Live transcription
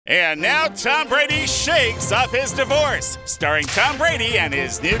And now Tom Brady shakes off his divorce, starring Tom Brady and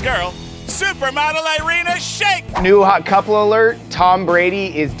his new girl, supermodel Irina Shayk. New hot couple alert, Tom Brady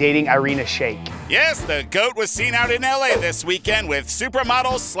is dating Irina Shayk. Yes, the GOAT was seen out in LA this weekend with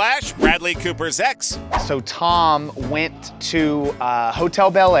supermodel / Bradley Cooper's ex. So Tom went to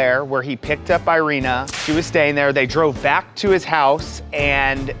Hotel Bel Air where he picked up Irina. She was staying there. They drove back to his house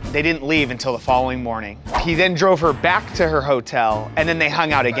and they didn't leave until the following morning. He then drove her back to her hotel and then they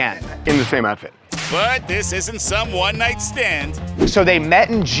hung out again. In the same outfit. But this isn't some one-night stand. So they met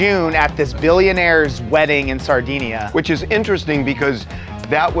in June at this billionaire's wedding in Sardinia. Which is interesting because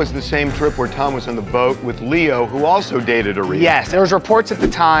that was the same trip where Tom was on the boat with Leo, who also dated Irina. Yes, there was reports at the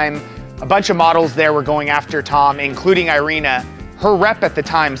time, a bunch of models there were going after Tom, including Irina. Her rep at the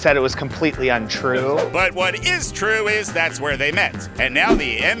time said it was completely untrue. But what is true is that's where they met. And now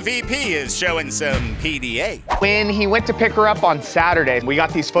the MVP is showing some PDA. When he went to pick her up on Saturday, we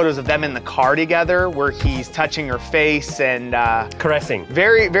got these photos of them in the car together where he's touching her face and caressing.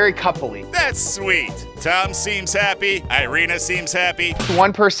 Very, very coupley. That's sweet. Tom seems happy, Irina seems happy.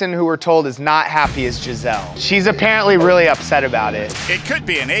 One person who we're told is not happy is Giselle. She's apparently really upset about it. It could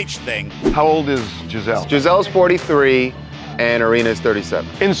be an age thing. How old is Giselle? Giselle's 43 and Irina's 37.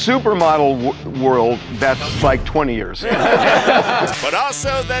 In supermodel world, that's like 20 years. But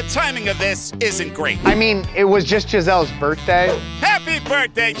also, the timing of this isn't great. I mean, it was just Giselle's birthday. Happy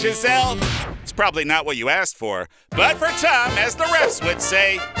birthday, Giselle! It's probably not what you asked for, but for Tom, as the refs would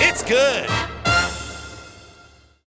say, it's good.